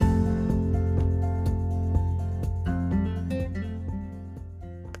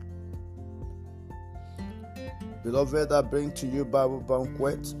Beloved, I bring to you Bible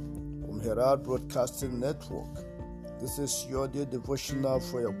Banquet from Herald Broadcasting Network. This is your dear devotional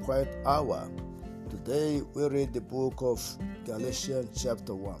for your quiet hour. Today we read the book of Galatians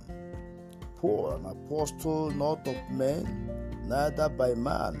chapter 1. Paul, an apostle not of men, neither by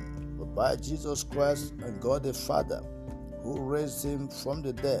man, but by Jesus Christ and God the Father, who raised him from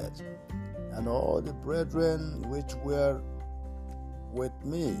the dead, and all the brethren which were with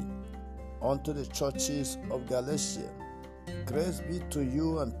me, unto the churches of Galatia. Grace be to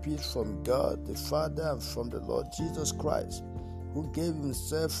you and peace from God the Father and from the Lord Jesus Christ, who gave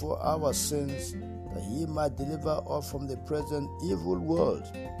himself for our sins, that he might deliver us from the present evil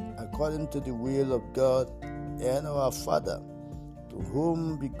world, according to the will of God and our Father, to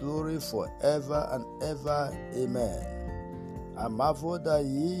whom be glory forever and ever. Amen. I marvel that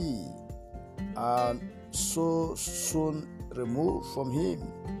ye are so soon removed from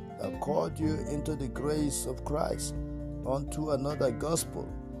him that called you into the grace of Christ, unto another gospel,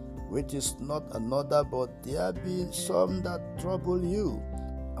 which is not another, but there be some that trouble you,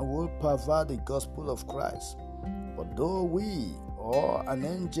 and will pervert the gospel of Christ. But though we or an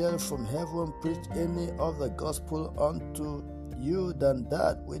angel from heaven preach any other gospel unto you than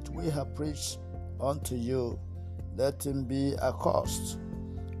that which we have preached unto you, let him be accursed.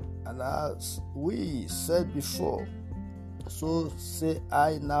 And as we said before, so say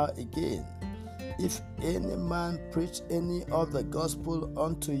I now again, if any man preach any other gospel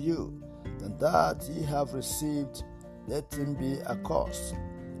unto you than that ye have received, let him be accursed.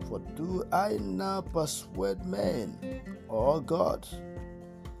 For do I now persuade men or God?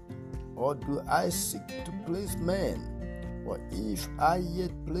 Or do I seek to please men? For if I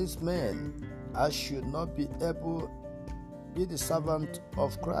yet please men, I should not be able to be the servant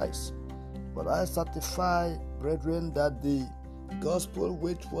of Christ. But I certify, brethren, that the gospel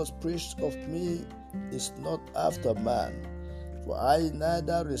which was preached of me is not after man. For I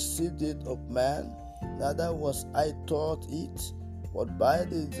neither received it of man, neither was I taught it, but by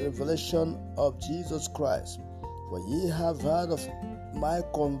the revelation of Jesus Christ. For ye have heard of my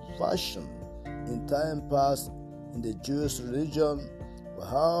conversion in time past in the Jewish religion, for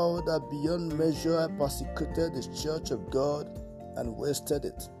how that beyond measure I persecuted the church of God and wasted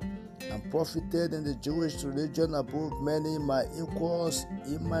it, and profited in the Jewish religion above many my equals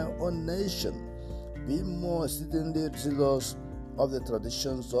in my own nation, being more exceedingly zealous of the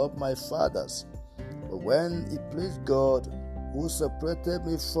traditions of my fathers. But when it pleased God, who separated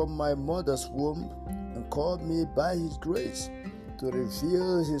me from my mother's womb, and called me by his grace, to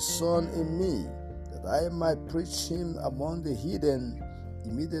reveal his Son in me, that I might preach him among the heathen,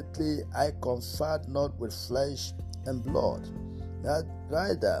 immediately I conferred not with flesh and blood, that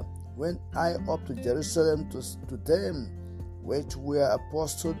rather went I up to Jerusalem to them which were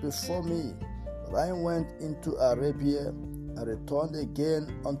apostles before me. But I went into Arabia, and returned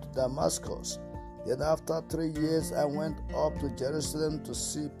again unto Damascus. Then after 3 years I went up to Jerusalem to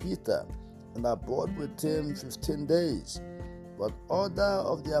see Peter, and abode with him 15 days. But other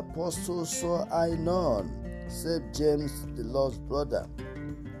of the apostles saw I none, save James the Lord's brother.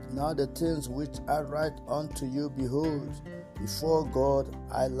 Now the things which I write unto you, behold, before God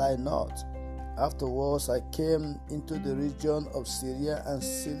I lie not. Afterwards I came into the region of Syria and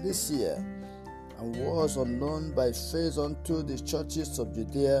Cilicia, and was unknown by face unto the churches of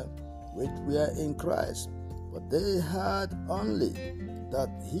Judea which were in Christ. But they heard only that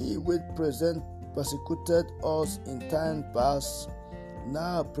he which present persecuted us in time past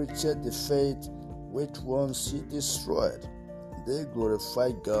now preacheth the faith which once he destroyed. They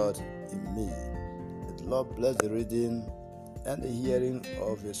glorify God in me. May the Lord bless the reading and the hearing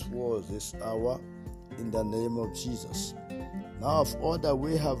of his words this hour, in the name of Jesus. Now, of all that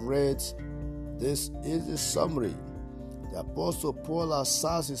we have read, this is the summary. The Apostle Paul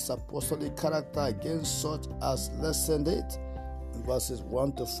asserts his apostolic character against such as lessened it in verses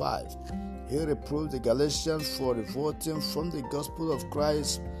 1 to 5. He reproved the Galatians for revolting from the gospel of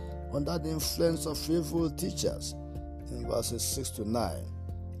Christ under the influence of evil teachers in verses 6 to 9.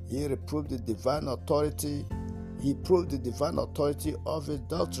 He reproved the divine authority. He proved the divine authority of his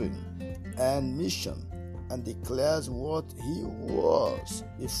doctrine and mission, and declares what he was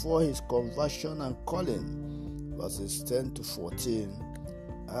before his conversion and calling, verses 10 to 14,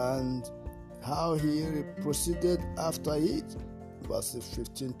 and how he proceeded after it, verses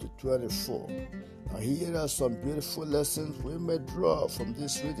 15 to 24. Now here are some beautiful lessons we may draw from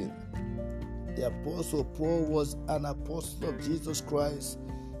this reading. The Apostle Paul was an apostle of Jesus Christ.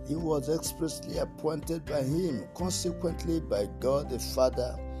 He was expressly appointed by him, consequently by God the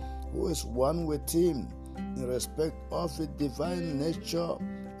Father, who is one with him in respect of his divine nature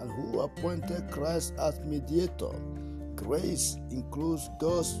and who appointed Christ as mediator. Grace includes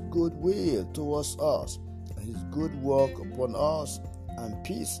God's goodwill towards us and his good work upon us, and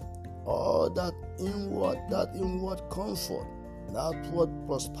peace, all that inward comfort and outward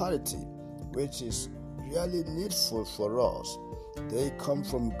prosperity, which is really needful for us. They come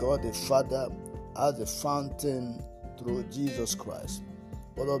from God the Father as a fountain through Jesus Christ.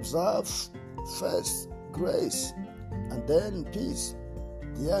 But observe first grace and then peace.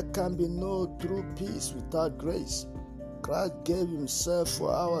 There can be no true peace without grace. Christ gave himself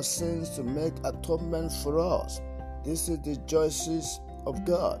for our sins to make atonement for us. This is the justice of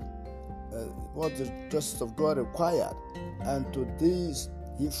God, what the justice of God required, and to this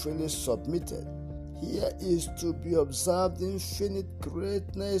he freely submitted. Here is to be observed the infinite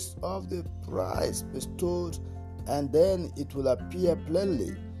greatness of the price bestowed, and then it will appear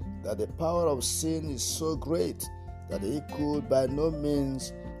plainly that the power of sin is so great that it could by no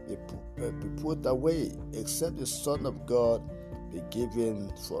means be put away except the Son of God be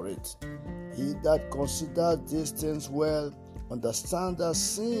given for it. He that considers these things well understands that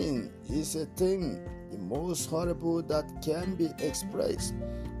sin is a thing the most horrible that can be expressed,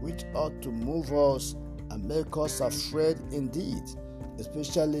 which ought to move us and make us afraid indeed.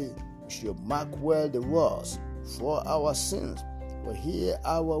 Especially we should mark well the words for our sins, for here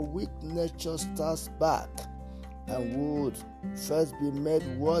our weak nature starts back and would first be made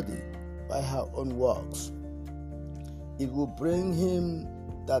worthy by her own works. It will bring him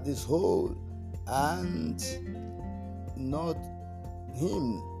that is whole, and not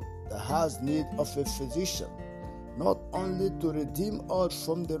him that has need of a physician, not only to redeem us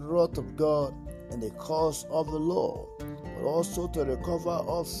from the wrath of God and the curse of the law, but also to recover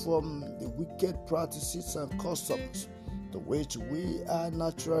us from the wicked practices and customs to which we are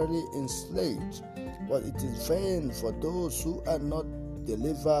naturally enslaved. But it is vain for those who are not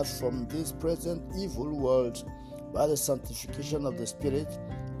delivered from this present evil world by the sanctification of the Spirit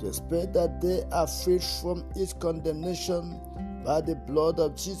to expect that they are freed from its condemnation by the blood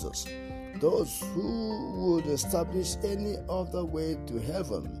of Jesus. Those who would establish any other way to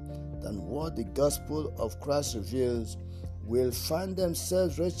heaven than what the gospel of Christ reveals will find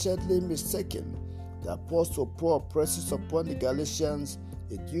themselves wretchedly mistaken. The Apostle Paul presses upon the Galatians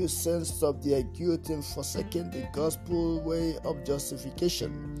a due sense of their guilt in forsaking the gospel way of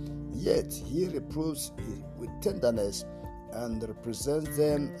justification. Yet he reproves it with tenderness and represents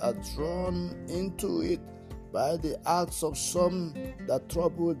them as drawn into it by the acts of some that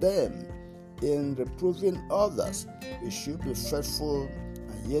trouble them. In reproving others, we should be faithful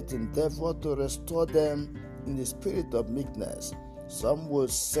and yet endeavor to restore them in the spirit of meekness. Some will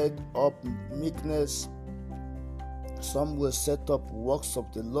set up meekness, some will set up works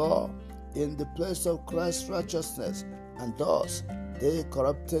of the law in the place of Christ's righteousness, and thus they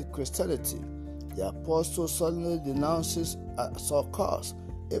corrupted Christianity. The apostle suddenly denounces as a curse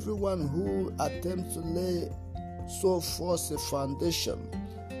everyone who attempts to lay so false a foundation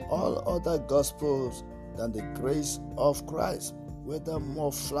all other gospels than the grace of Christ, whether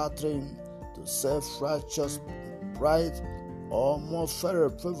more flattering to self-righteous pride or more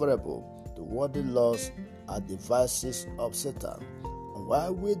favorable to worldly laws, are devices of Satan. And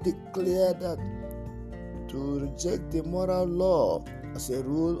while we declare that to reject the moral law as a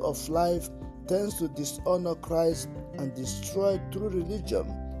rule of life tends to dishonor Christ and destroy true religion,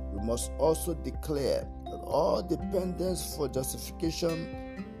 we must also declare that all dependence for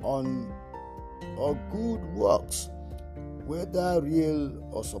justification on or good works, whether real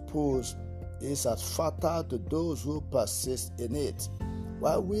or supposed, is as fatal to those who persist in it.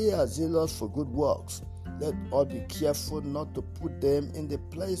 While we are zealous for good works, let us be careful not to put them in the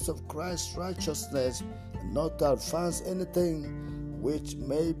place of Christ's righteousness and not to advance anything which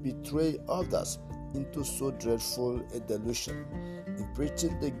may betray others into so dreadful a delusion. In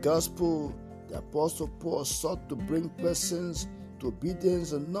preaching the gospel, the Apostle Paul sought to bring persons to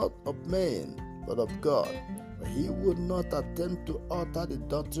obedience not of men, but of God. But he would not attempt to alter the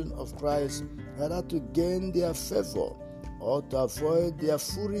doctrine of Christ, either to gain their favor or to avoid their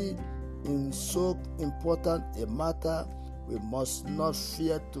fury in so important a matter. We must not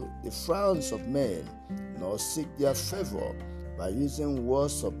fear the frowns of men, nor seek their favor by using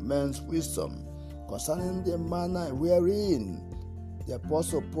words of men's wisdom concerning the manner wherein the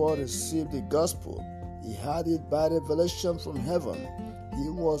Apostle Paul received the gospel. He had it by revelation from heaven. He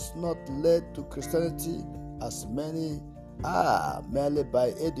was not led to Christianity as many are merely by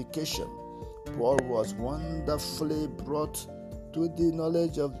education. Paul was wonderfully brought to the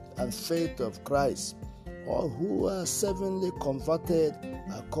knowledge of and faith of Christ. All who are severely converted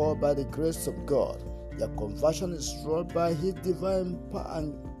are called by the grace of God. Their conversion is wrought by His divine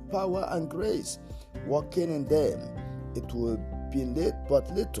power and grace working in them. It will be but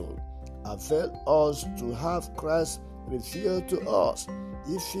little avail us to have Christ revealed to us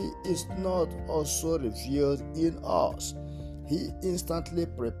if He is not also revealed in us. He instantly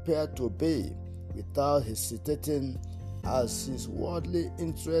prepared to obey without hesitating, as his worldly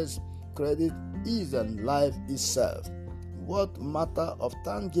interest, credit, ease, and life itself. What matter of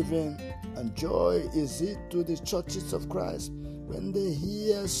thanksgiving and joy is it to the churches of Christ when they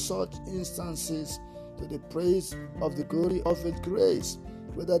hear such instances to the praise of the glory of His grace,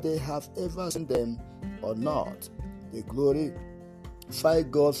 whether they have ever seen them or not. They glorify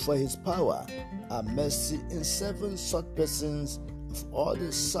God for His power and mercy in saving such persons of all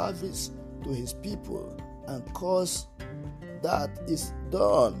the service to His people, and cause that is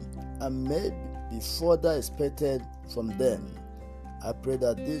done and may be further expected from them. I pray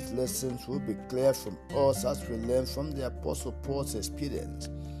that these lessons will be clear from us as we learn from the Apostle Paul's experience.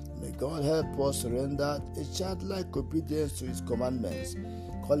 May God help us surrender a childlike obedience to His commandments,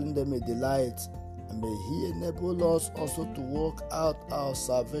 calling them a delight, and may He enable us also to work out our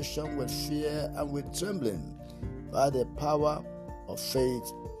salvation with fear and with trembling, by the power of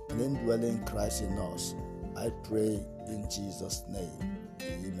faith and indwelling Christ in us. I pray in Jesus' name.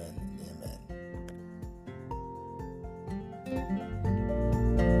 Amen. Amen.